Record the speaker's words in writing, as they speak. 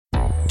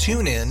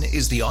TuneIn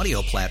is the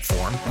audio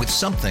platform with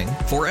something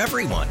for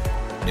everyone.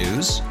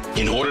 News.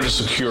 In order to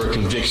secure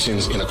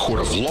convictions in a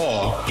court of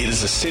law, it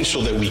is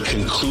essential that we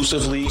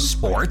conclusively.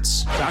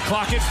 Sports. Shot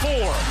clock at 4.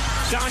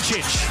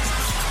 Doncic.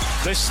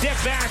 The step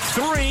back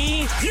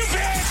 3. You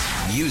bet.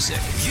 Music.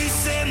 You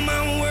set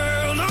my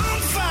world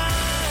on fire.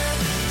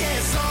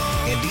 Yes,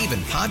 and even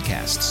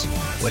podcasts.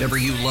 Whatever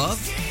you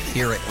love,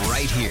 hear it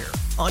right here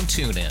on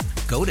TuneIn.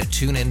 Go to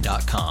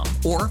TuneIn.com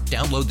or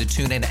download the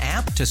TuneIn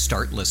app to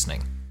start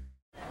listening.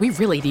 We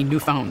really need new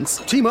phones.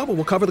 T-Mobile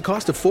will cover the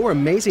cost of 4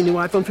 amazing new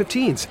iPhone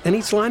 15s, and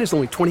each line is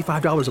only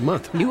 $25 a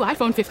month. New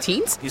iPhone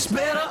 15s? it's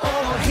better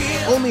over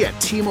here. Only at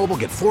T-Mobile,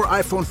 get 4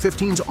 iPhone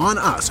 15s on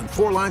us and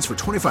 4 lines for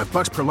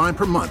 $25 per line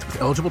per month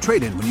with eligible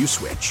trade-in when you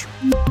switch.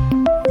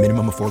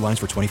 Minimum of 4 lines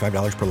for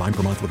 $25 per line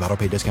per month with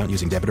autopay discount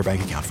using debit or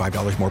bank account.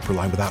 $5 more per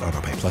line without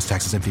autopay, plus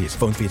taxes and fees.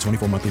 Phone fee at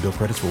 24 monthly bill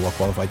credits for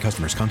well-qualified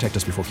customers. Contact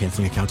us before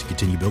canceling account to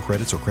continue bill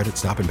credits or credit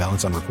stop and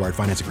balance on required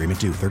finance agreement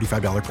due.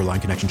 $35 per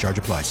line connection charge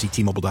applies. See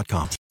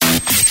T-Mobile.com.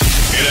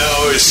 In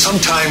our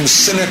sometimes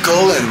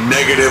cynical and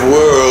negative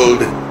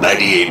world,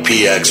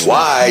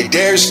 98PXY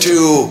dares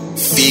to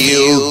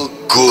feel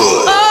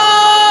good.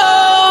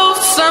 Oh,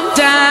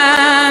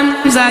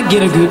 sometimes I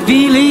get a good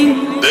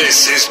feeling.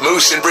 This is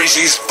Moose and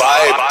Breezy's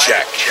Vibe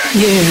Check.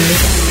 Yeah.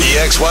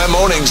 PXY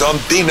mornings on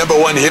the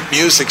 #1 hit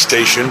music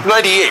station,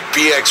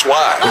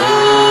 98PXY.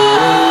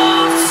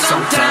 Oh,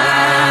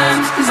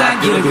 sometimes I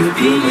get a good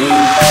feeling.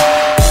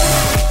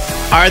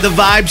 All right, the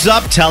vibe's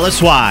up. Tell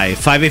us why.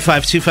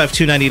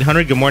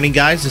 585-252-9800. Good morning,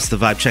 guys. It's the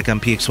Vibe Check on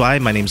PXY.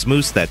 My name's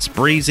Moose. That's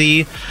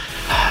Breezy.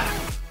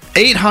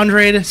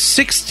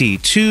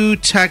 862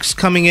 texts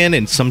coming in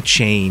and some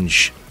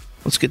change.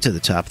 Let's get to the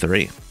top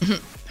 3.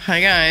 Hi,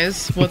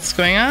 guys. What's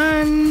going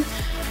on?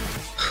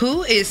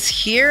 Who is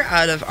here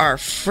out of our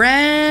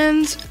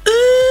friends?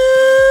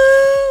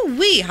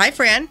 Ooh-wee. Hi,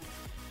 Fran.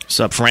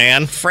 What's up,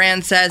 Fran?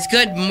 Fran says,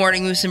 good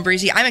morning, Moose and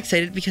Breezy. I'm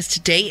excited because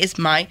today is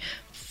my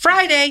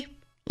Friday.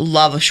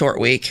 Love a short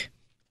week.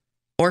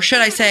 Or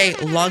should I say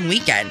long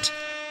weekend?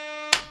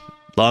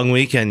 Long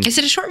weekend. Is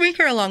it a short week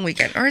or a long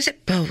weekend? Or is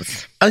it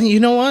both? You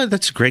know what?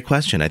 That's a great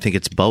question. I think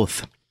it's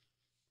both.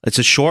 It's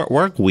a short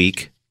work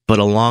week, but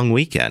a long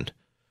weekend.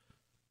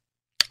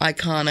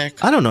 Iconic.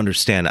 I don't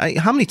understand.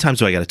 How many times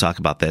do I got to talk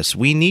about this?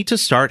 We need to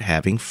start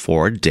having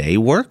 4-day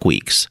work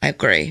weeks. I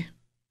agree.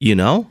 You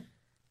know?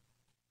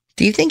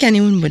 Do you think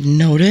anyone would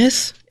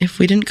notice if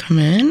we didn't come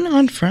in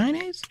on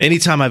Fridays?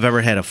 Anytime I've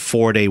ever had a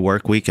 4-day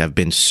work week, I've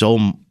been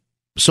so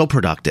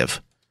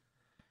productive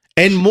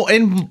and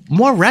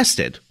more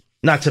rested.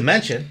 Not to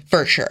mention,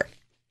 for sure.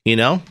 You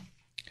know,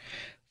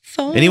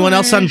 anyone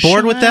else on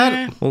board with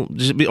that? Well,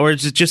 or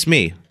is it just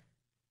me?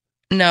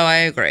 No, I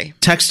agree.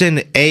 Text in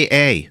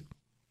AA.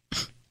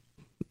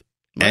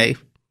 A.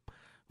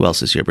 Who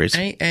else is here, Breeze?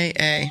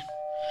 AAA.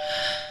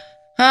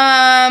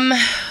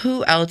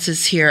 Who else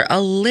is here?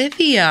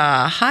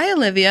 Olivia. Hi,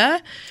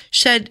 Olivia.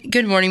 Said,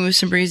 good morning,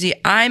 Moose and Breezy.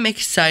 I'm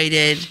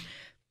excited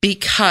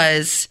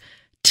because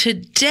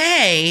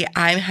today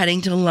I'm heading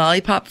to the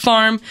Lollipop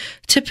Farm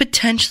to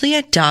potentially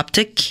adopt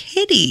a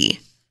kitty.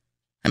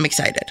 I'm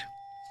excited.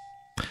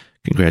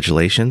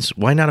 Congratulations.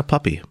 Why not a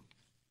puppy?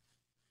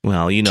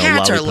 Well, you know,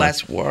 cats Lollipop. Are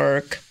less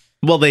work.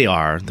 Well, they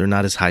are. They're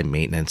not as high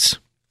maintenance.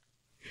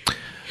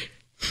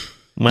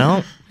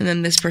 Well, and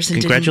then this person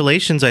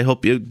congratulations. I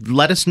hope you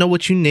let us know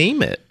what you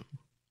name it.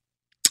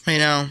 I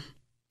know.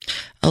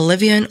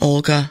 Olivia and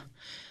Olga.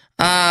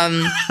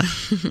 I've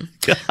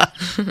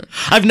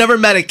never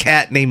met a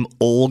cat named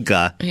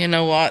Olga. You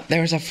know what?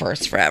 There's a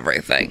first for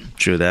everything.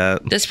 True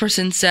that. This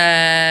person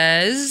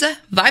says,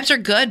 vibes are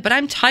good, but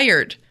I'm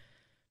tired.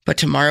 But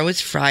tomorrow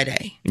is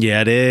Friday.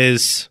 Yeah, it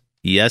is.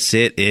 Yes,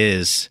 it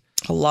is.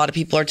 A lot of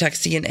people are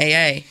texting in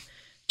AA.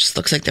 Just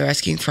looks like they're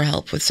asking for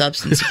help with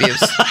substance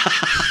abuse.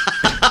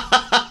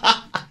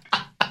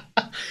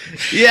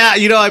 Yeah,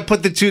 you know, I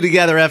put the two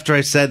together after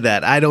I said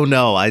that. I don't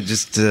know. I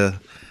just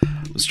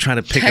was trying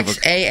to pick Text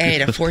up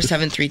AA to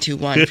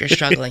 47321 if you're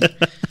struggling.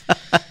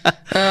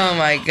 Oh,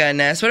 my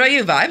goodness. What about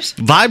you, Vibes?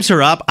 Vibes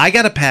are up. I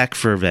got a pack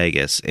for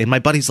Vegas, and my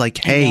buddy's like,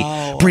 hey,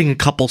 bring a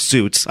couple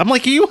suits. I'm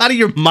like, are you out of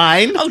your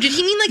mind? Oh, did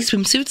he mean like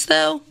swimsuits,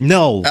 though?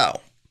 No. Oh.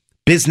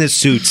 Business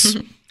suits.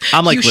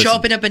 I'm like, you show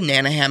up in a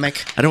banana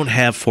hammock. I don't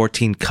have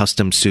 14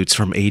 custom suits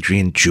from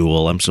Adrian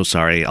Jewell. I'm so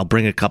sorry. I'll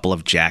bring a couple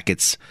of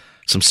jackets,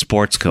 some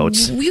sports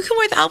coats. You can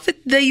wear the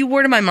outfit that you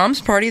wore to my mom's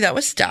party. That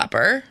was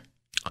Stopper.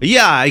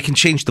 Yeah, I can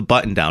change the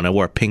button down. I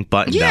wore a pink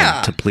button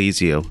down to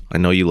please you. I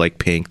know you like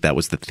pink. That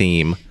was the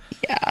theme.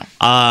 Yeah.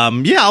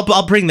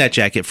 I'll bring that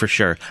jacket for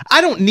sure.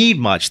 I don't need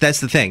much. That's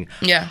the thing.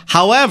 Yeah.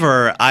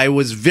 However, I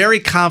was very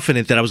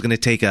confident that I was going to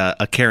take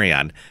a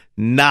carry-on.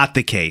 Not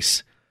the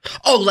case.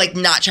 Oh, like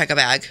not check a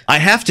bag? I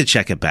have to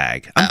check a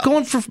bag. I'm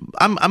going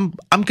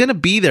to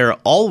be there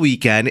all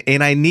weekend,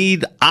 and I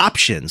need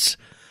options.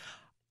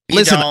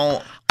 Listen,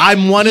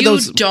 I'm one of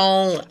those. You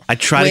don't. I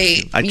try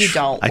Wait, to. you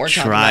don't. I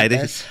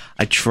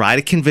try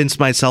to convince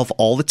myself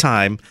all the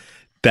time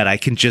that I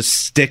can just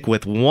stick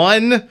with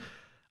one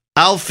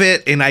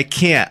outfit, and I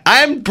can't.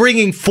 I'm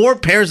bringing 4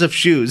 pairs of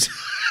shoes.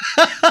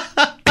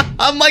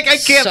 I'm like, I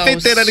can't So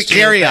fit that on a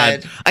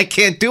carry-on. stupid. I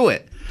can't do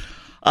it.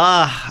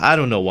 I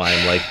don't know why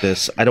I'm like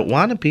this. I don't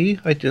want to be.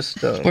 I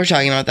just... We're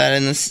talking about that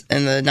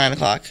in the 9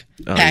 o'clock.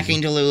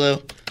 Packing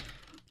Delulu.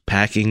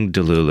 Packing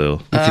Delulu.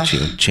 Look at you,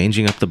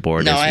 changing up the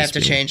board. No, as I we have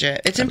to speak. change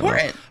it. It's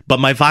important. But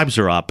my vibes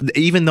are up.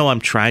 Even though I'm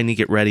trying to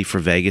get ready for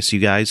Vegas, you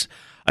guys,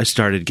 I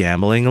started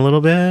gambling a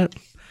little bit.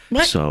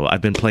 What? So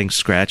I've been playing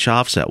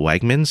scratch-offs at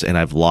Wegmans, and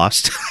I've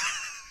lost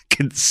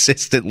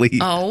consistently.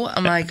 Oh,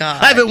 my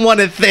God. I haven't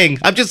won a thing.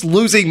 I'm just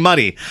losing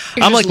money.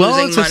 You're I'm just like, well,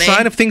 losing it's money. a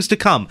sign of things to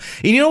come.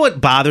 And you know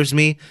what bothers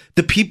me?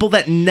 The people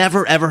that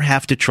never, ever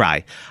have to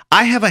try.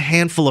 I have a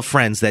handful of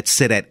friends that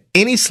sit at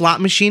any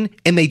slot machine,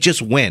 and they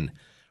just win.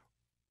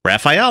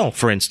 Raphael,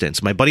 for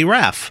instance, my buddy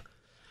Raph.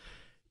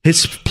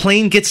 His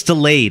plane gets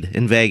delayed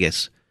in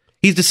Vegas.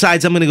 He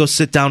decides, I'm going to go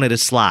sit down at a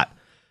slot.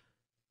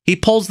 He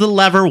pulls the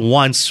lever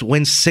once,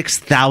 wins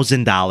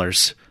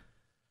 $6,000.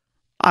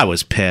 I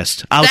was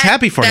pissed. I was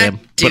happy for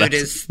him. Dude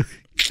is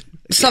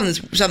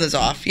something's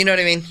off. You know what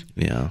I mean?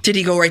 Yeah. Did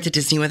he go right to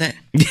Disney with it?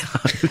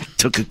 Yeah.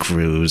 Took a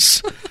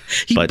cruise.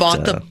 He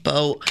bought the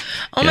boat.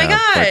 Oh my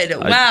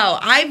God! Wow,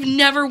 I've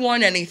never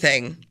won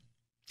anything.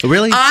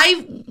 Really?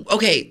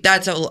 Okay,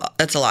 that's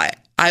a lie.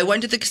 I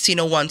went to the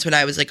casino once when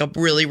I was like a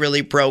really,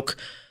 really broke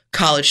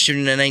college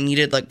student, and I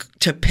needed like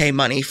to pay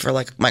money for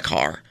like my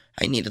car.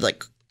 I needed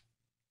like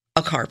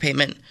a car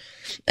payment,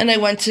 and I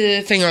went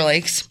to Finger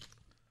Lakes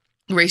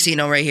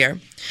Racino right here,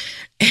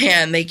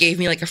 and they gave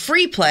me like a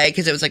free play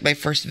because it was like my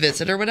first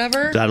visit or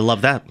whatever. Gotta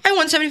love that. I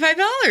won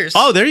 $75.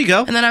 Oh, there you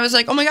go. And then I was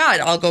like, oh my God,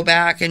 I'll go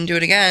back and do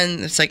it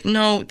again. It's like,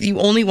 no, you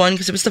only won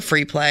because it was the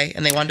free play,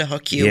 and they wanted to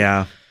hook you.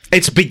 Yeah.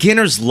 It's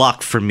beginner's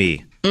luck for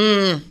me.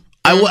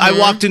 I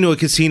walked into a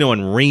casino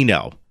in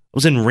Reno. I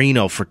was in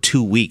Reno for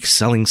 2 weeks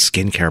selling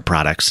skincare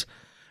products.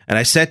 And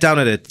I sat down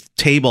at a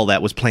table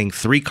that was playing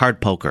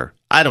 3-card poker.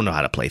 I don't know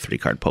how to play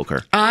 3-card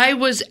poker. I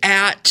was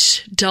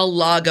at Del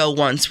Lago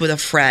once with a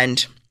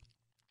friend.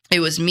 It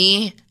was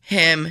me,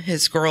 him,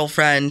 his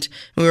girlfriend.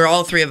 We were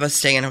all three of us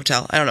staying in a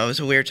hotel. I don't know. It was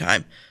a weird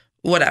time.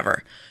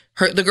 Whatever.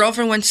 The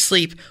girlfriend went to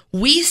sleep.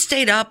 We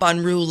stayed up on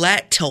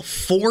roulette till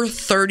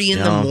 4:30 in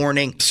the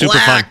morning. Super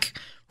Black,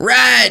 fun.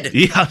 red,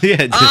 Yeah.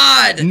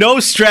 odd. No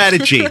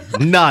strategy.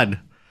 None.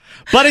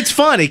 But it's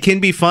fun. It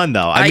can be fun,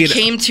 though. I mean,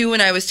 came to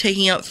when I was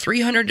taking out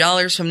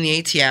 $300 from the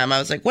ATM. I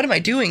was like, what am I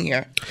doing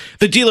here?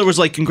 the dealer was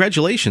like,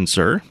 congratulations,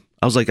 sir.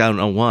 I was like, I don't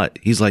know what.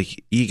 He's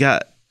like, you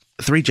got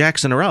 3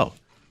 jacks in a row.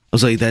 I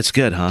was like, that's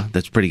good, huh?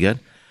 That's pretty good.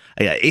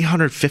 I got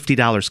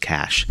 $850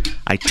 cash.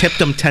 I tipped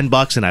him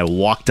 $10 and I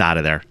walked out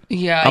of there.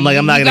 Yeah. I'm like,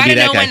 I'm not going to be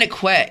that guy. You got to know when to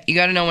quit. You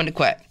got to know when to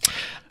quit.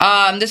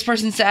 This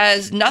person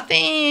says,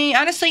 nothing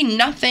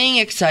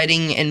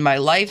exciting in my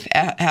life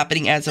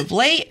happening as of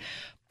late,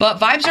 but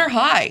vibes are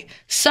high.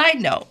 Side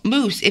note,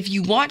 Moose, if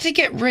you want to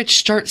get rich,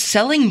 start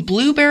selling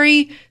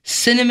blueberry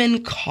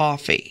cinnamon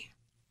coffee.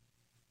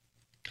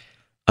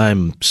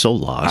 I'm so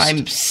lost.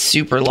 I'm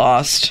super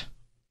lost.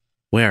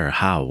 Where,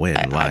 how,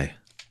 when, why?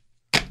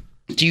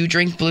 Do you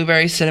drink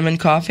blueberry cinnamon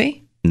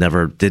coffee?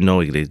 Never did know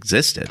it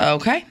existed.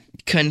 Okay.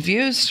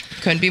 Confused.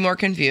 Couldn't be more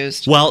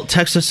confused. Well,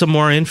 text us some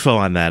more info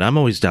on that. I'm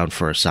always down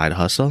for a side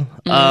hustle.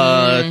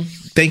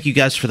 Thank you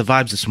guys for the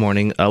vibes this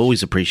morning. I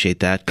always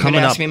appreciate that.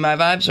 Coming up. Ask me my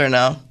vibes or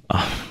no?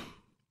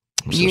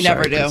 You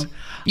never do.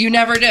 You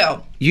never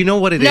do. You know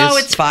what it is? No,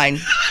 it's fine.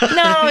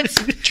 No, it's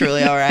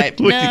truly all right.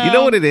 No. You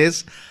know what it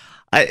is?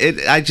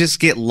 I just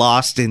get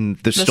lost in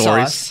the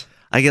stories. Sauce.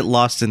 I get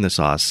lost in the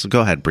sauce.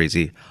 Go ahead,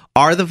 Breezy.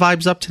 Are the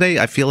vibes up today?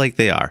 I feel like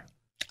they are.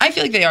 I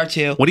feel like they are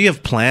too. What do you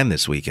have planned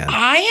this weekend?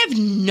 I have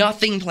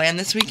nothing planned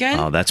this weekend.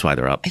 Oh, that's why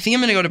they're up. I think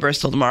I'm going to go to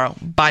Bristol tomorrow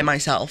by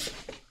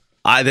myself.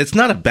 That's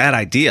not a bad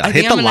idea.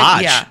 Hit the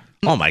lodge. Yeah.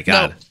 Oh my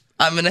God. No,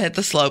 I'm going to hit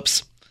the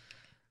slopes.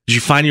 Did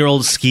you find your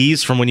old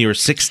skis from when you were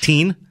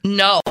 16?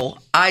 No,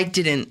 I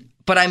didn't.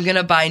 But I'm going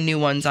to buy new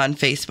ones on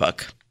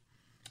Facebook.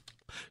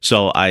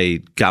 So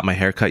I got my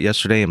haircut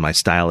yesterday, and my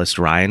stylist,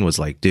 Ryan, was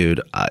like, dude,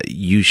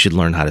 you should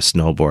learn how to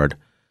snowboard.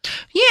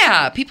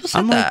 Yeah, people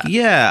said that. Like,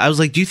 yeah. I was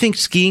like, do you think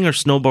skiing or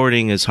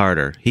snowboarding is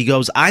harder? He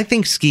goes, I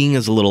think skiing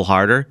is a little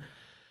harder.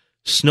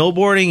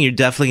 Snowboarding, you're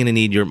definitely going to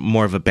need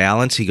more of a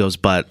balance. He goes,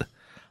 but I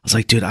was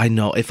like, dude, I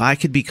know if I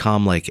could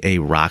become like a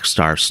rock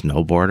star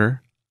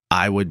snowboarder,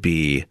 I would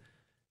be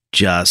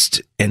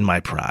just in my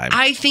prime.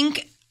 I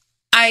think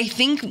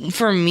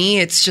for me,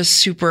 it's just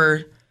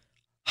super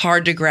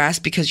hard to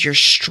grasp because you're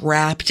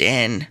strapped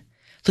in.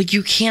 Like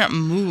you can't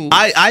move.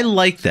 I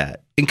like that.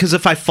 Because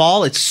if I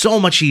fall, it's so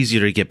much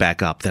easier to get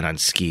back up than on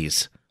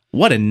skis.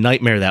 What a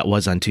nightmare that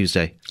was on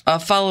Tuesday. A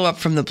follow-up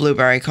from the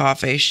blueberry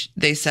coffee.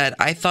 They said,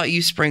 I thought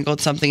you sprinkled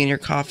something in your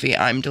coffee.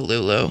 I'm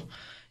Delulu.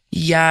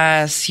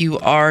 Yes, you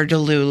are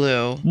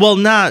Delulu.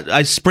 Well,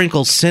 I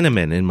sprinkle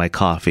cinnamon in my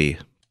coffee,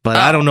 but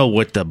I don't know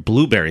what the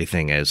blueberry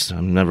thing is.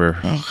 I'm never...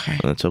 Okay.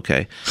 That's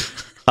okay.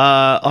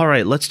 All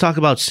right, let's talk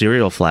about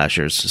serial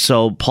flashers.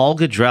 So Paul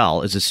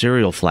Gadrell is a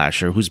serial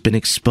flasher who's been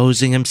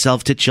exposing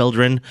himself to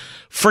children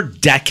for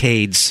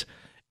decades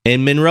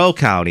in Monroe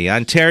County,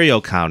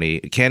 Ontario County,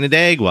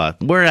 Canandaigua,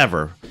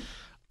 wherever.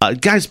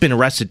 Guy's been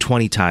arrested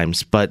 20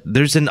 times, but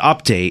there's an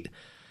update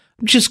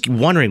just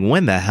wondering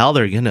when the hell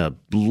they're going to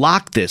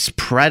lock this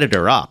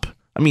predator up.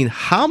 I mean,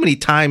 how many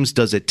times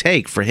does it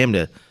take for him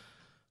to...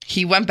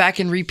 He went back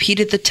and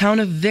repeated the town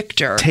of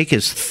Victor. Take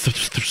his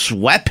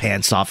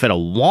sweatpants off at a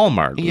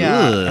Walmart. Yeah.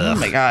 Ugh. Oh,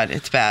 my God.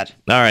 It's bad.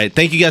 All right.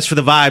 Thank you guys for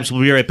the vibes.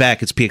 We'll be right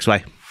back. It's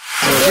PXY.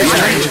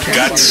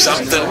 Got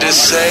something to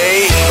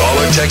say? Call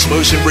or text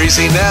Moose and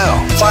Breezy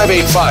now.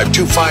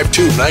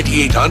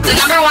 585-252-9800. The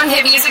number one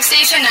hit music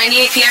station,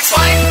 98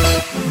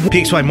 PXY.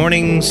 PXY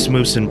Mornings,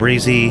 Moose and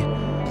Breezy.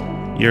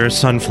 You're a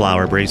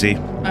sunflower, Breezy.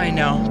 I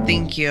know.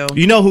 Thank you.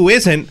 You know who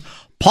isn't?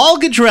 Paul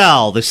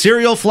Goodrell, the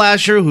serial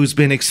flasher who's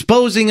been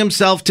exposing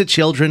himself to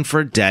children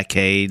for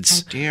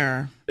decades. Oh,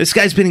 dear. This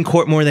guy's been in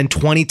court more than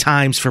 20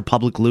 times for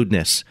public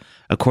lewdness,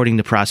 according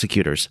to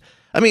prosecutors.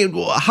 I mean,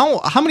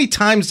 how many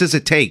times does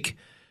it take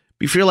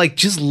if you're like,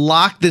 just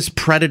lock this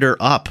predator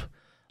up?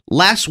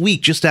 Last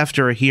week, just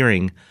after a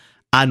hearing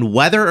on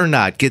whether or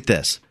not, get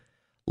this,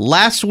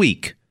 last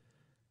week,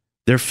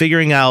 they're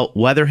figuring out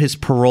whether his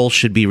parole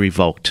should be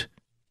revoked.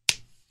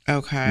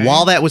 Okay.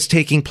 While that was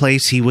taking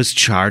place, he was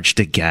charged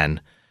again.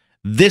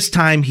 This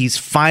time, he's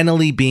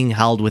finally being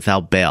held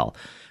without bail.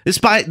 This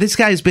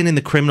guy has been in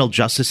the criminal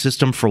justice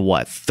system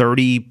for,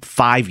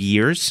 35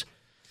 years?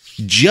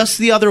 Just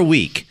the other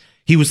week,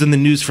 he was in the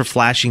news for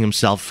flashing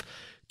himself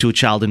to a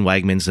child in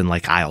Wegmans in,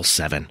 aisle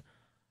 7.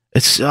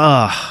 It's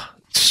so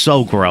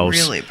gross.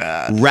 Really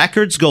bad.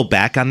 Records go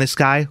back on this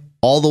guy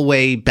all the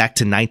way back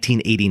to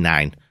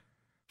 1989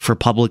 for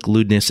public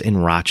lewdness in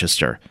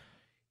Rochester.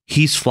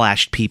 He's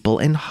flashed people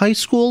in high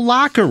school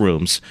locker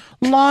rooms,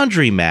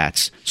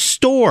 laundromats,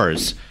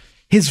 stores.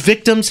 His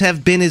victims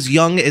have been as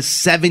young as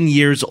 7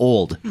 years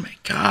old. Oh, my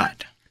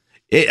God.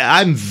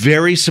 I'm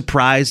very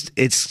surprised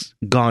it's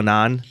gone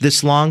on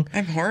this long.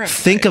 I'm horrified.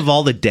 Think of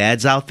all the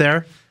dads out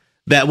there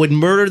that would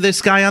murder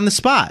this guy on the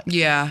spot.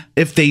 Yeah.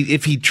 If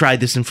he tried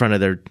this in front of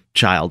their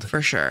child.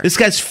 For sure. This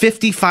guy's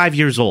 55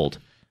 years old.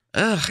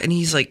 Ugh, and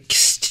he's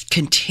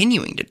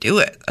continuing to do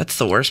it. That's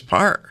the worst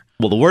part.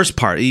 Well, the worst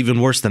part, even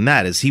worse than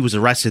that, is he was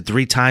arrested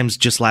 3 times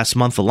just last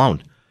month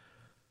alone.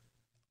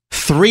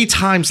 3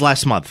 times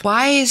last month.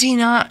 Why is he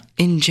not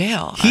in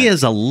jail? He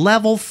is a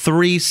level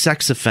 3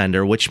 sex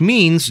offender, which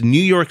means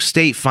New York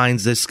State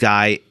finds this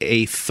guy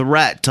a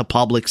threat to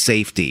public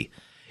safety.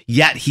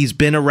 Yet he's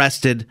been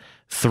arrested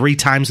 3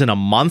 times in a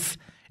month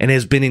and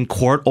has been in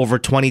court over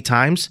 20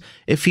 times.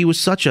 If he was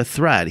such a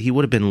threat, he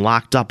would have been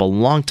locked up a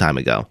long time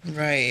ago.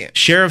 Right.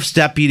 Sheriff's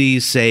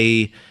deputies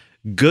say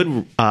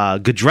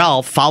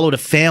Goodrell followed a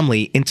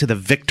family into the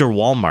Victor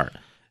Walmart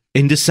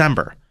in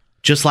December,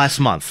 just last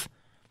month.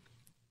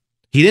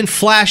 He didn't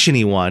flash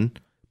anyone,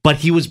 but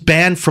he was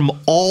banned from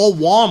all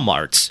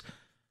Walmarts,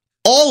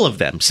 all of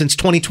them, since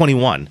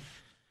 2021,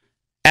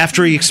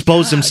 after he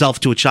exposed himself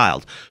to a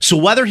child. So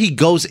whether he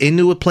goes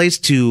into a place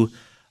to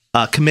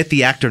commit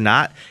the act or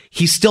not,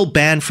 he's still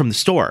banned from the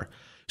store.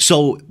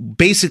 So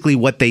basically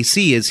what they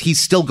see is he's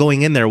still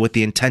going in there with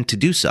the intent to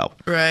do so.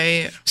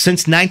 Right.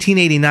 Since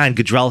 1989,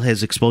 Goodrell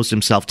has exposed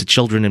himself to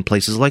children in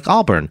places like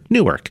Auburn,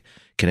 Newark,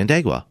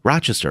 Canandaigua,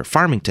 Rochester,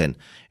 Farmington,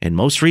 and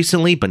most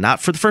recently, but not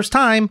for the first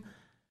time,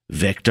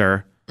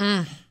 Victor.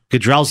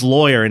 Goodrell's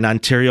lawyer and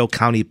Ontario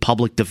County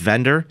Public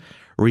Defender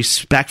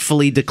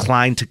respectfully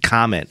declined to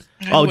comment.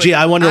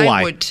 I wonder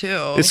why. I would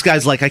too. This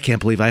guy's like, I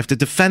can't believe I have to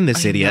defend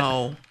this idiot.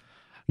 No.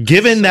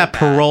 Given that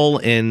parole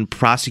and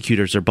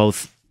prosecutors are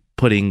both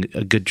putting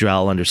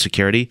Goodrell under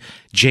security,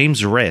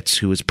 James Ritz,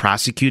 who is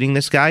prosecuting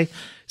this guy,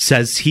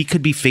 says he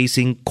could be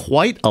facing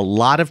quite a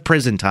lot of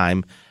prison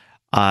time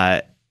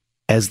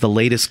as the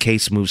latest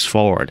case moves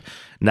forward.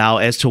 Now,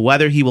 as to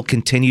whether he will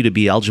continue to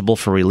be eligible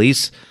for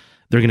release,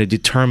 they're going to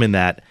determine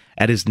that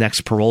at his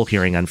next parole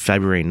hearing on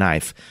February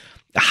 9th.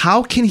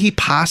 How can he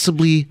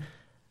possibly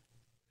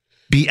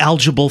be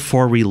eligible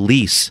for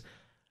release?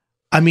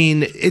 I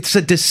mean, it's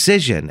a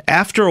decision.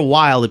 After a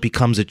while, it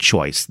becomes a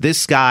choice.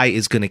 This guy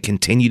is going to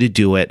continue to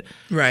do it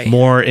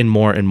more and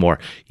more and more.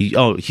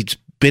 He's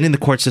been in the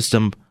court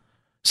system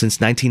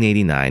since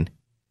 1989.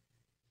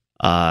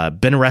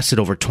 Been arrested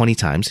over 20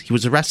 times. He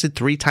was arrested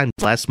 3 times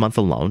last month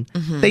alone.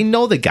 Mm-hmm. They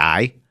know the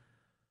guy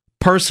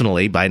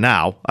personally by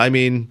now. I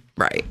mean,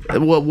 right.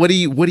 What do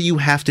you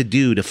have to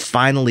do to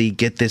finally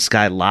get this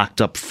guy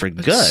locked up for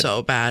good? It's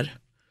so bad.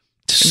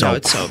 It's so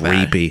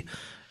creepy.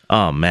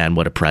 Oh man,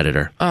 what a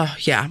predator. Oh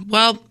yeah.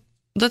 Well,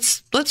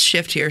 let's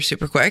shift here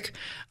super quick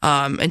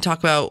and talk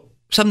about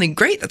something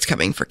great that's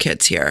coming for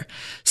kids here.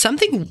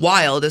 Something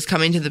wild is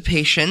coming to the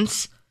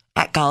patients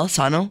at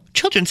Golisano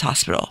Children's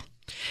Hospital.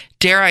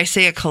 Dare I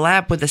say a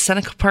collab with the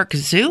Seneca Park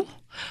Zoo?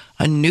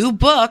 A new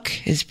book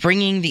is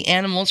bringing the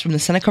animals from the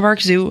Seneca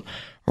Park Zoo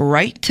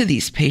right to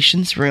these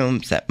patients'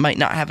 rooms that might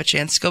not have a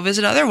chance to go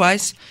visit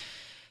otherwise.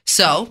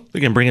 So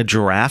we can bring a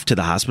giraffe to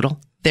the hospital?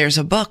 There's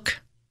a book.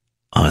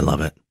 Oh, I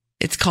love it.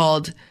 It's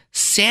called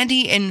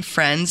Sandy and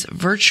Friends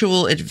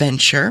Virtual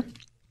Adventure.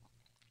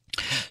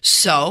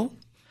 So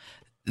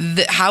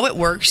how it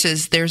works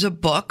is there's a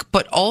book,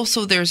 but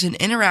also there's an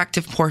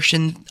interactive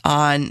portion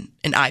on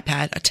an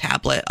iPad, a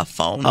tablet, a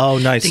phone. Oh,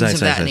 nice. Things of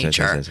that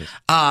nature.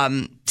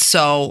 Nice.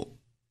 So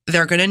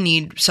they're going to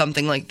need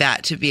something like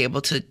that to be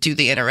able to do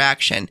the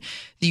interaction.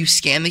 You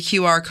scan the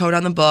QR code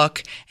on the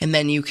book, and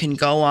then you can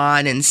go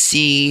on and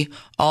see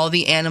all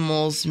the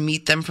animals,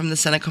 meet them from the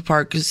Seneca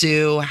Park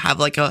Zoo, have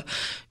like a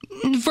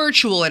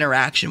virtual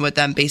interaction with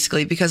them,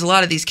 basically, because a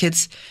lot of these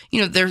kids,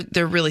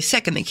 they're really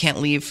sick and they can't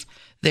leave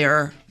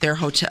their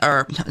hotel,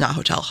 or not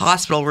hotel,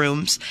 hospital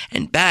rooms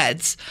and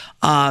beds.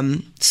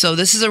 So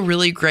this is a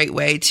really great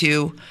way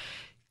to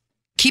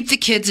keep the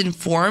kids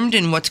informed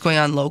in what's going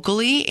on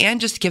locally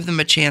and just give them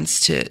a chance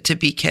to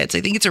be kids.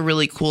 I think it's a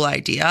really cool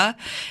idea.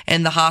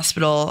 And the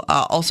hospital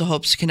also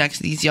hopes to connect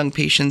these young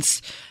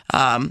patients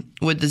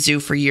with the zoo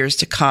for years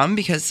to come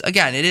because,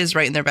 again, it is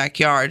right in their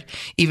backyard,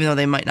 even though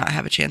they might not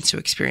have a chance to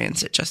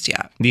experience it just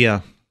yet. Yeah.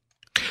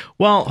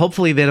 Well,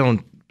 hopefully they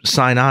don't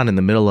sign on in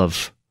the middle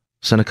of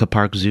Seneca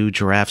Park Zoo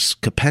giraffes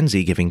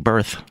Capenzi giving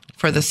birth.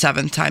 For the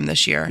 7th time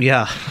this year.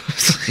 Yeah.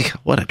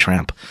 What a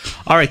tramp.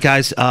 All right,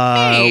 guys.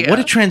 What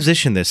a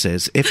transition this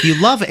is. If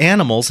you love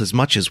animals as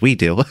much as we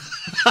do.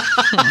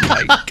 Oh,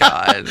 my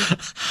God.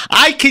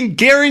 I can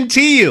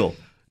guarantee you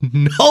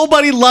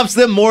nobody loves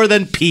them more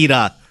than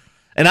PETA.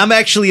 And I'm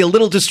actually a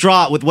little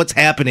distraught with what's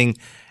happening.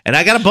 And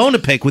I got a bone to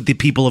pick with the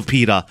people of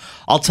PETA.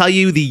 I'll tell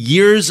you the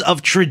years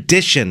of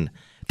tradition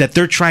that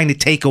they're trying to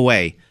take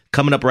away.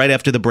 Coming up right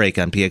after the break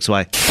on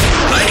PXY.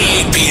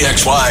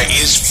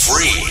 98PXY is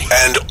free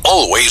and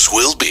always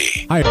will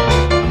be. I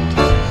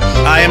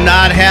am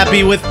not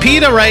happy with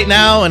PETA right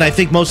now, and I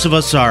think most of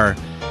us are.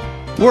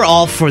 We're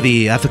all for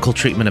the ethical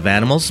treatment of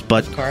animals,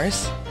 but of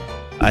course,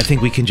 I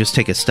think we can just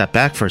take a step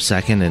back for a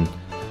second and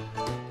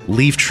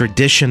leave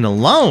tradition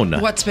alone.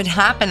 What's been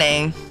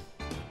happening?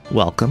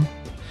 Welcome.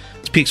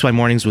 It's PXY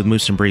Mornings with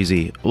Moose and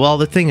Breezy. Well,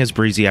 the thing is,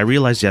 Breezy, I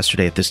realized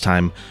yesterday at this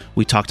time,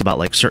 we talked about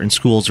like certain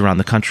schools around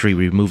the country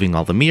removing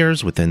all the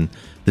mirrors within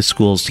the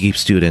schools to keep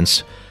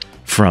students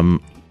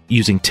from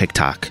using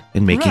TikTok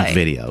and making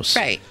videos.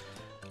 Right.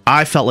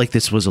 I felt like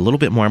this was a little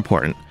bit more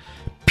important.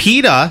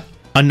 PETA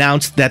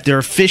announced that they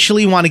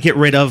officially want to get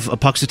rid of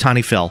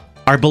Puxatawny Phil,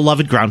 our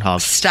beloved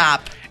groundhog.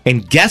 Stop.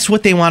 And guess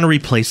what they want to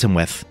replace him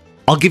with?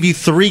 I'll give you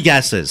 3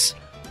 guesses.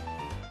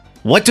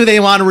 What do they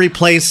want to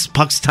replace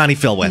Puxatawny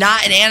Phil with?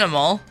 Not an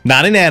animal.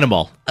 Not an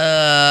animal.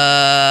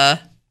 I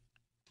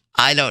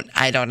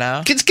don't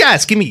know. Just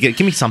guess. Give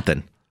me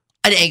something.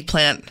 An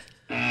eggplant.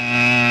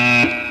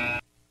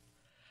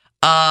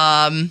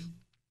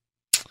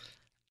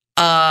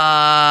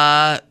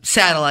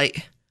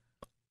 Satellite.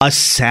 A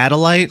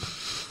satellite?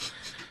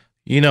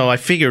 I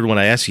figured when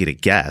I asked you to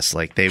guess,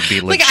 like they'd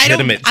be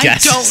legitimate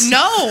guesses. I don't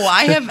know.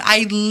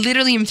 I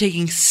literally am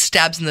taking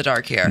stabs in the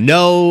dark here.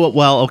 No,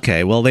 well,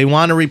 okay. Well, they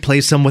want to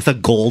replace him with a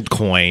gold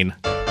coin.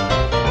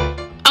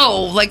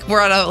 Oh, like we're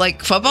on a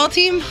football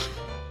team?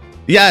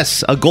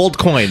 Yes, a gold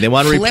coin. They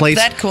want to replace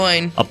that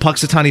coin. A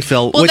Puxatawny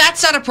Phil. Well,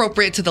 that's not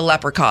appropriate to the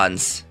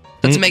leprechauns.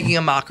 That's making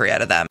a mockery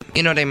out of them.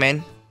 You know what I mean?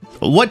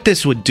 What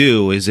this would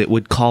do is it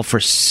would call for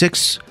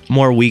 6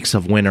 more weeks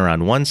of winter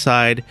on one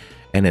side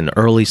and an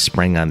early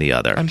spring on the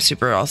other. I'm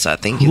super all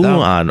set. Thank you, Who though.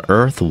 on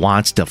earth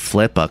wants to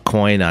flip a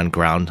coin on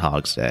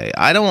Groundhog's Day?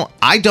 I don't.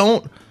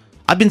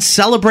 I've been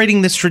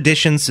celebrating this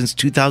tradition since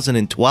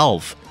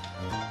 2012.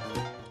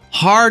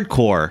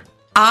 Hardcore.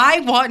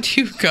 I want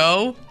to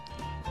go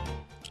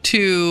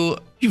to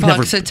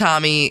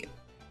Puxatawny,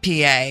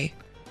 PA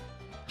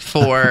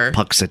for...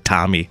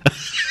 Puxatawny.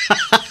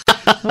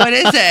 What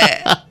is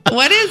it?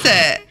 What is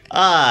it?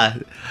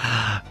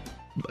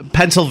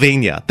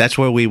 Pennsylvania. That's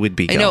where we would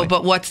be going. I know,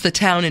 but what's the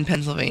town in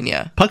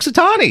Pennsylvania?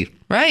 Puxatawny.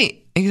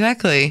 Right.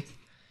 Exactly.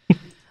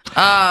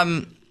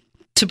 To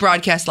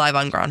broadcast live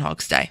on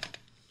Groundhog's Day.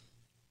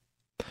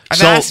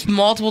 I've asked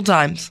multiple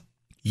times.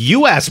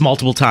 You asked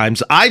multiple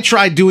times. I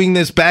tried doing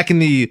this back in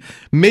the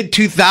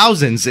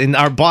mid-2000s, and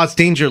our boss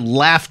Danger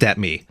laughed at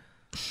me.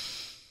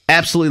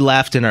 Absolutely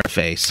laughed in our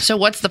face. So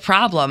what's the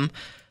problem?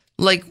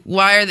 Like,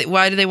 why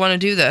do they want to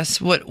do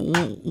this?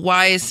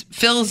 Why is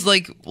Phil's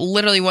like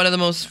literally one of the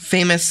most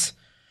famous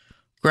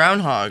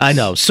groundhogs? I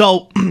know.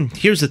 So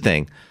here's the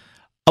thing.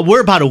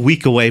 We're about a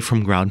week away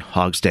from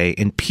Groundhog's Day,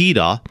 and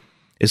PETA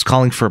is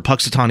calling for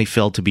Puxatawny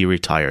Phil to be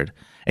retired.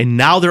 And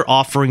now they're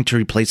offering to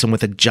replace him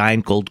with a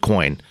giant gold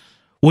coin,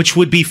 which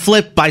would be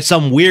flipped by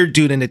some weird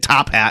dude in a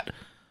top hat.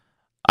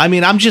 I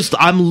mean, I'm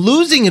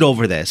losing it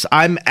over this.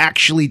 I'm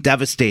actually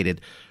devastated.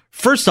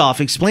 First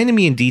off, explain to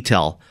me in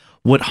detail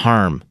what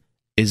harm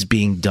is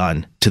being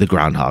done to the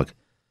groundhog,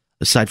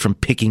 aside from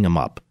picking him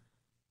up.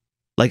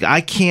 Like, I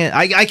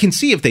can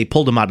see if they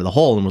pulled him out of the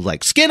hole and was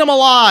like, skin him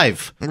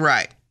alive.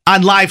 Right.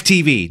 On live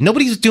TV.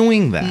 Nobody's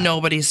doing that.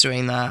 Nobody's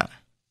doing that.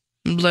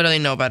 Literally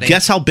nobody.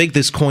 Guess how big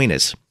this coin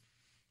is?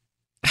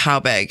 How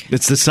big?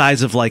 It's the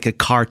size of like a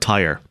car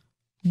tire.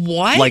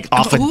 What? Like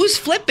who's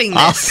flipping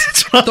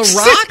this? The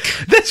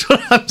Rock? That's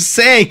what I'm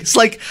saying. It's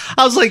like,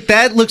 I was like,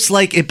 that looks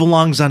like it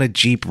belongs on a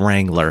Jeep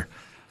Wrangler.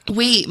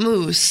 Wait,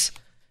 Moose.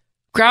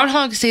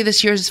 Groundhog's Day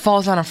this year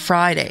falls on a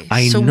Friday.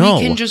 I so know.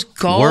 We can just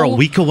go. We're a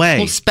week away.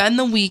 We'll spend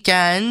the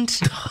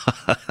weekend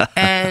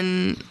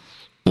and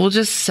we'll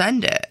just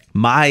send it.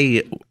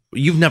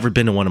 You've never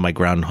been to one of my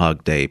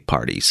Groundhog Day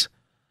parties.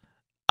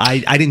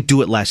 I didn't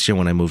do it last year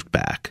when I moved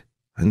back.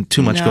 And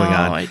too much going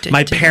on.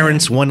 My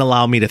parents wouldn't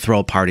allow me to throw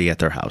a party at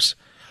their house.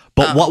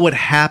 But what would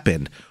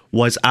happen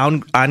was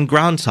on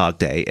Groundhog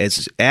Day,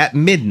 is at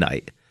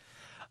midnight,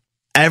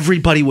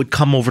 everybody would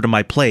come over to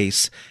my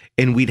place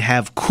and we'd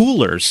have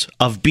coolers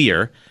of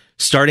beer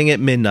starting at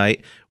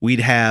midnight.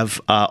 We'd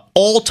have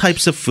all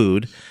types of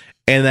food.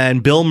 And then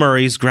Bill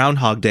Murray's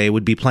Groundhog Day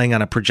would be playing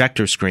on a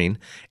projector screen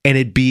and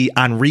it'd be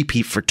on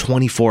repeat for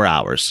 24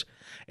 hours.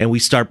 And we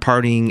start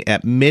partying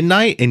at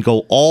midnight and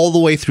go all the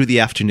way through the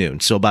afternoon.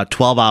 So about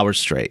 12 hours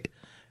straight.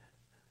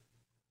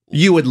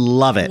 You would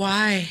love it.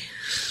 Why?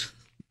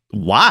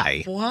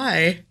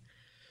 Why?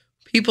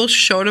 People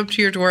showed up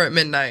to your door at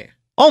midnight.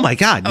 Oh my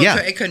God, yeah.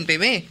 So it couldn't be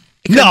me.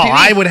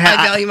 I would have.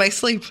 I value my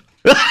sleep.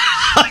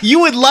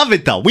 You would love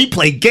it though. We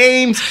play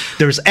games.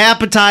 There's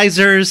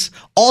appetizers,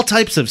 all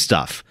types of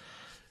stuff.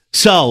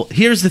 So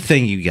here's the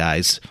thing, you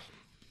guys.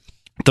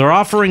 They're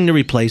offering to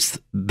replace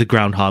the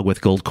groundhog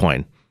with gold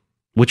coin,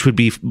 which would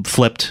be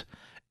flipped.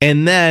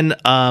 And then,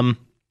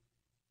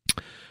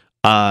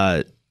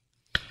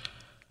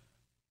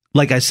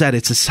 like I said,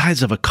 it's the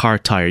size of a car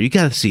tire. You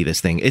got to see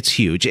this thing. It's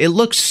huge. It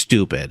looks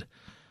stupid.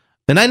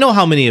 And I know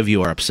how many of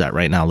you are upset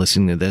right now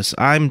listening to this.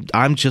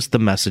 I'm just the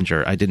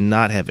messenger. I did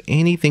not have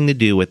anything to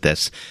do with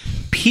this.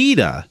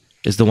 PETA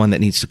is the one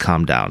that needs to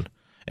calm down.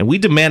 And we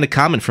demand a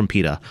comment from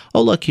PETA.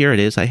 Oh, look, here it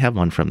is. I have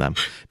one from them.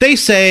 They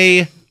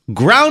say,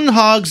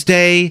 Groundhog's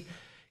Day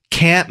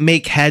can't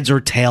make heads or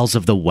tails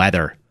of the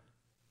weather.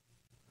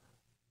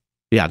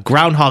 Yeah,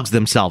 groundhogs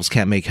themselves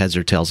can't make heads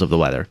or tails of the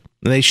weather.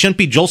 And they shouldn't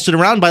be jolted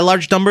around by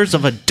large numbers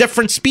of a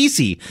different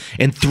species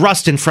and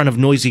thrust in front of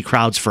noisy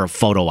crowds for a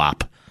photo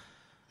op.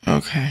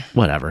 Okay.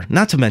 Whatever.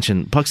 Not to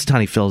mention,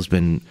 Punxsutawney Phil has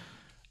been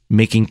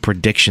making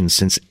predictions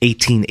since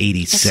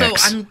 1886. So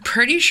I'm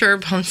pretty sure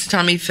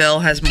Punxsutawney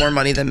Phil has more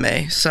money than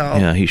me. So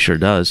yeah, he sure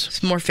does.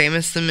 He's more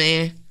famous than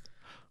me.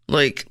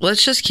 Like,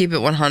 let's just keep it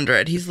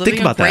 100. He's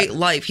living a great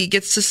life. He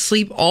gets to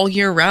sleep all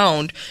year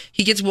round.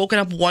 He gets woken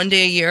up one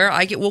day a year.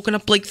 I get woken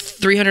up like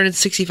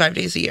 365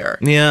 days a year.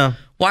 Yeah.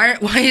 Why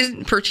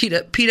isn't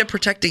PETA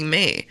protecting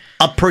me?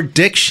 A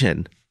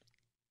prediction.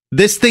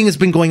 This thing has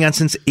been going on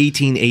since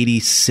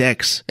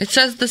 1886. It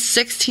says the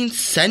 16th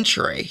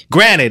century.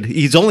 Granted,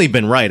 he's only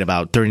been right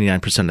about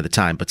 39% of the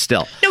time, but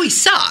still. No, he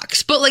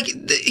sucks. But, like,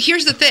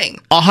 here's the thing.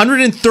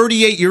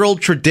 138-year-old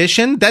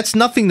tradition? That's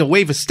nothing to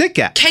wave a stick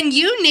at. Can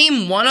you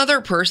name one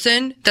other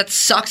person that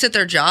sucks at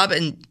their job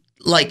and,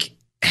 like,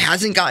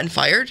 hasn't gotten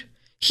fired?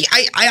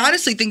 I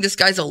honestly think this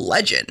guy's a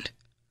legend.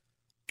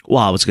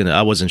 Well, I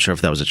wasn't sure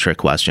if that was a trick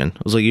question.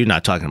 I was like, you're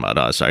not talking about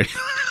us, are you?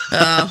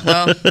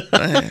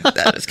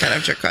 That is kind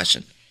of a trick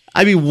question.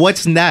 I mean,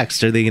 what's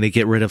next? Are they going to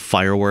get rid of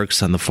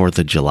fireworks on the 4th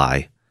of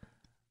July?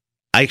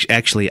 I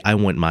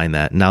wouldn't mind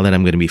that. Now that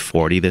I'm going to be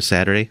 40 this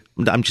Saturday,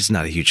 I'm just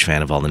not a huge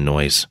fan of all the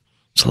noise.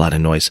 It's a lot of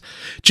noise.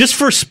 Just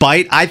for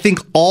spite, I think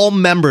all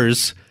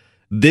members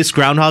this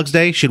Groundhog's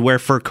Day should wear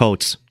fur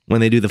coats when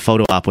they do the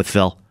photo op with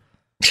Phil.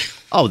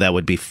 Oh, that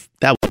would be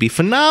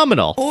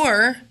phenomenal.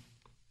 Or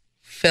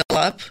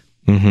Philip,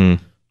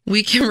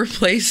 we can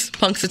replace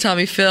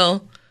Punxsutawney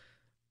Phil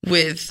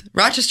with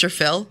Rochester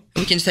Phil.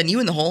 We can send you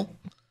in the hole.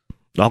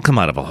 I'll come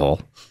out of a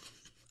hole.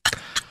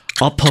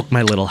 I'll poke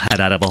my little head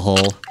out of a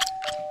hole.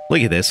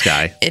 Look at this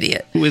guy.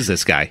 Idiot. Who is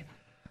this guy?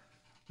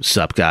 What's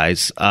up,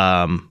 guys?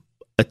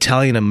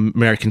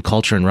 Italian-American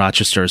culture in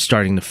Rochester is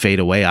starting to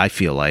fade away, I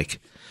feel like.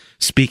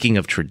 Speaking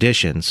of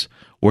traditions,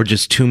 we're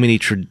just too many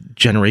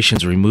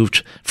generations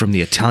removed from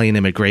the Italian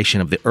immigration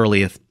of the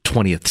early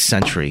 20th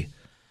century.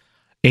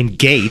 In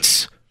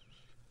Gates,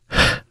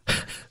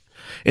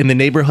 in the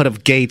neighborhood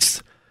of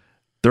Gates,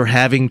 they're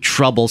having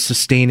trouble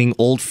sustaining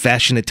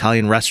old-fashioned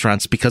Italian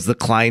restaurants because the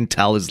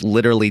clientele is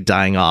literally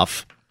dying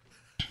off.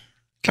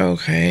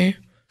 Okay.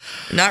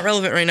 Not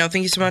relevant right now.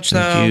 Thank you so much,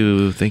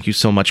 though. Thank you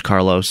so much,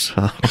 Carlos.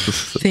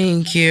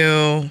 Thank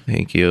you.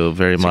 Thank you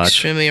very much.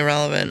 Extremely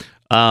irrelevant.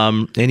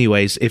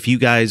 Anyways, if you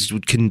guys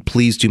can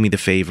please do me the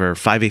favor,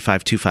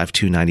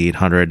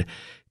 585-252-9800,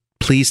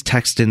 please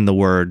text in the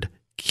word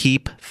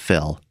Keep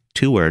Phil.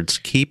 2 words,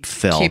 Keep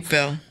Phil. Keep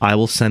Phil. I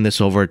will send this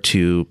over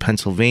to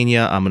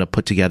Pennsylvania. I'm going to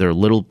put together a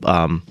little,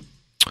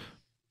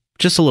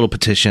 just a little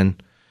petition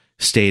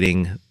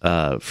stating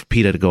for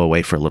PETA to go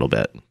away for a little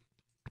bit.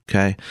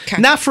 Okay?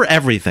 Not for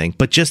everything,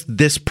 but just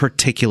this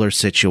particular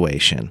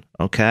situation.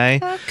 Okay?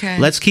 Okay.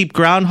 Let's keep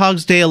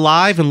Groundhog's Day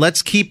alive and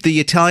let's keep the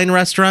Italian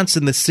restaurants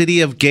in the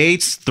city of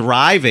Gates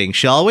thriving,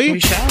 shall we?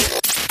 We shall.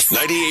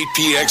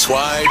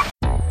 98PXY.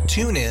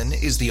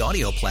 TuneIn is the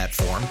audio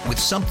platform with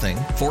something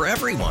for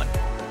everyone.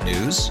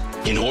 News.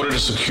 In order to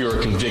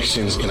secure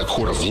convictions in a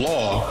court of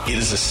law, it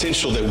is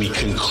essential that we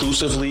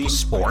conclusively.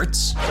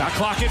 Sports. Shot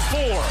clock at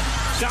 4.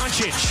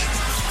 Doncic.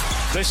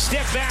 The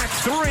step back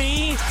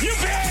 3. You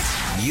bet.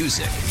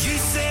 Music. You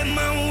set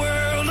my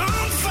world on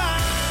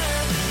fire.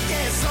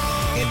 Yes,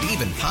 and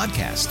even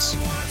podcasts.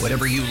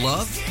 Whatever you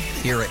love,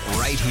 hear it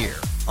right here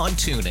on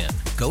TuneIn.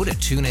 Go to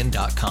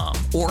TuneIn.com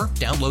or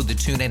download the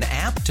TuneIn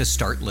app to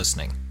start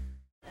listening.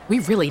 We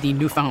really need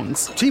new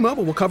phones.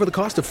 T-Mobile will cover the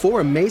cost of 4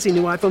 amazing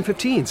new iPhone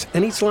 15s,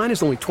 and each line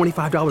is only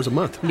 $25 a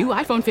month. New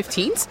iPhone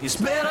 15s? It's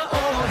better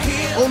over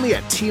here. Only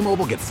at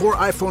T-Mobile, get 4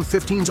 iPhone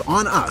 15s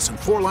on us and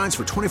 4 lines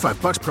for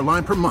 $25 per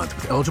line per month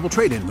with eligible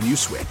trade-in when you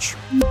switch.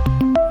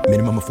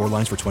 Minimum of 4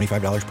 lines for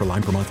 $25 per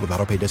line per month with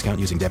autopay discount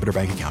using debit or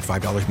bank account.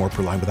 $5 more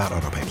per line without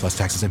autopay, plus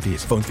taxes and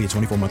fees. Phone fee at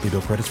 24 monthly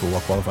bill credits for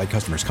well-qualified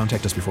customers.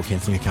 Contact us before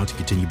canceling account to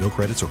continue bill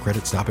credits or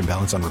credit stop and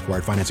balance on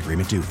required finance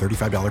agreement due.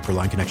 $35 per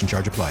line connection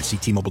charge applies. See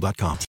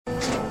T-Mobile.com.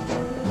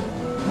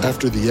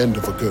 After the end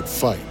of a good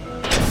fight,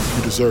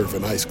 you deserve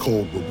an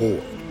ice-cold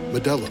reward.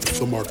 Modelo,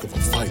 the mark of a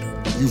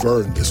fighter. You've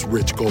earned this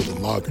rich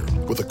golden lager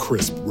with a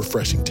crisp,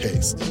 refreshing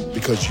taste.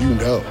 Because you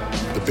know,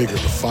 the bigger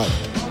the fight,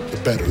 the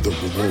better the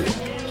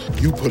reward.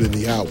 You put in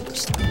the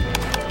hours,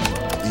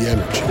 the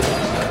energy,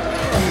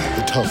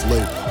 the tough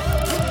labor.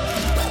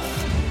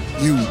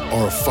 You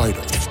are a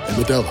fighter,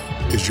 and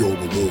Modelo is your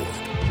reward.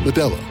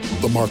 Modelo,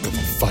 the mark of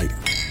a fighter.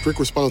 Drink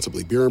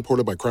responsibly. Beer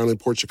imported by Crown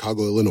Imports,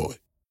 Chicago, Illinois.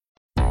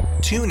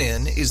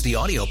 TuneIn is the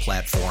audio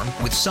platform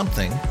with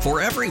something for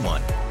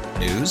everyone.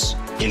 News.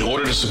 In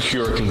order to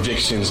secure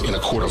convictions in a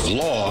court of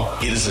law,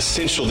 it is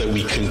essential that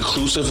we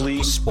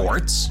conclusively.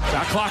 Sports.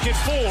 Shot clock at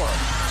 4.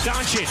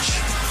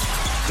 Doncic.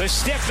 The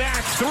step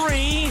back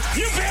 3.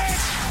 You bet.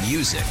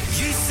 Music.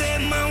 You set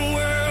my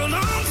world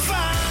on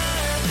fire.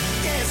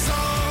 Yes,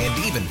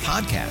 and even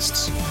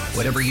podcasts.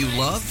 Whatever you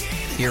love,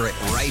 hear it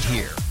right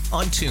here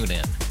on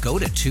TuneIn. Go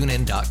to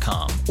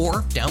TuneIn.com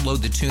or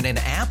download the TuneIn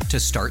app to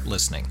start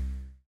listening.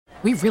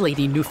 We really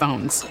need new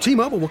phones.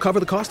 T-Mobile will cover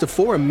the cost of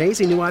 4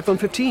 amazing new iPhone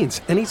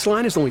 15s, and each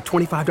line is only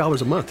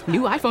 $25 a month.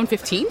 New iPhone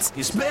 15s?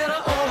 it's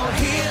better over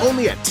here.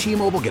 Only at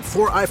T-Mobile, get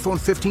 4 iPhone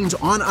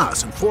 15s on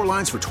us and 4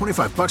 lines for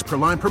 $25 per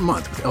line per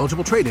month with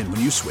eligible trade-in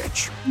when you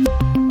switch.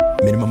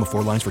 Minimum of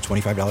 4 lines for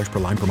 $25 per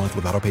line per month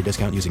with autopay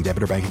discount using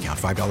debit or bank account.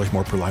 $5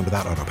 more per line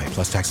without autopay,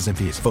 plus taxes and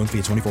fees. Phone fee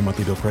at 24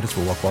 monthly bill credits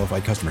for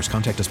well-qualified customers.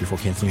 Contact us before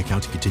canceling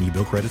account to continue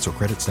bill credits or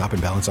credit stop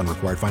and balance on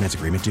required finance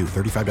agreement due.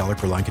 $35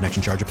 per line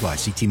connection charge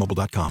applies. See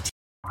T-Mobile.com.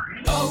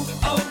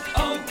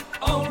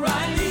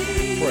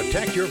 O'Reilly.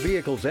 Protect your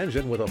vehicle's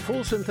engine with a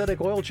full synthetic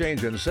oil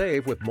change and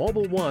save with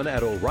Mobil 1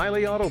 at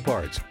O'Reilly Auto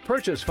Parts.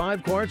 Purchase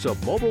 5 quarts of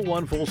Mobil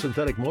 1 full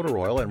synthetic motor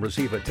oil and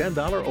receive a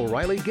 $10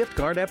 O'Reilly gift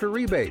card after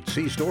rebate.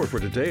 See store for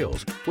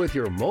details. With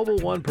your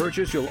Mobil 1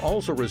 purchase, you'll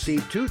also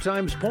receive 2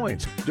 times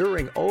points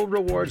during O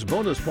Rewards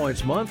Bonus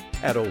Points Month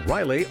at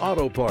O'Reilly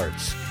Auto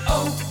Parts.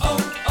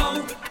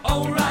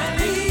 O'Reilly.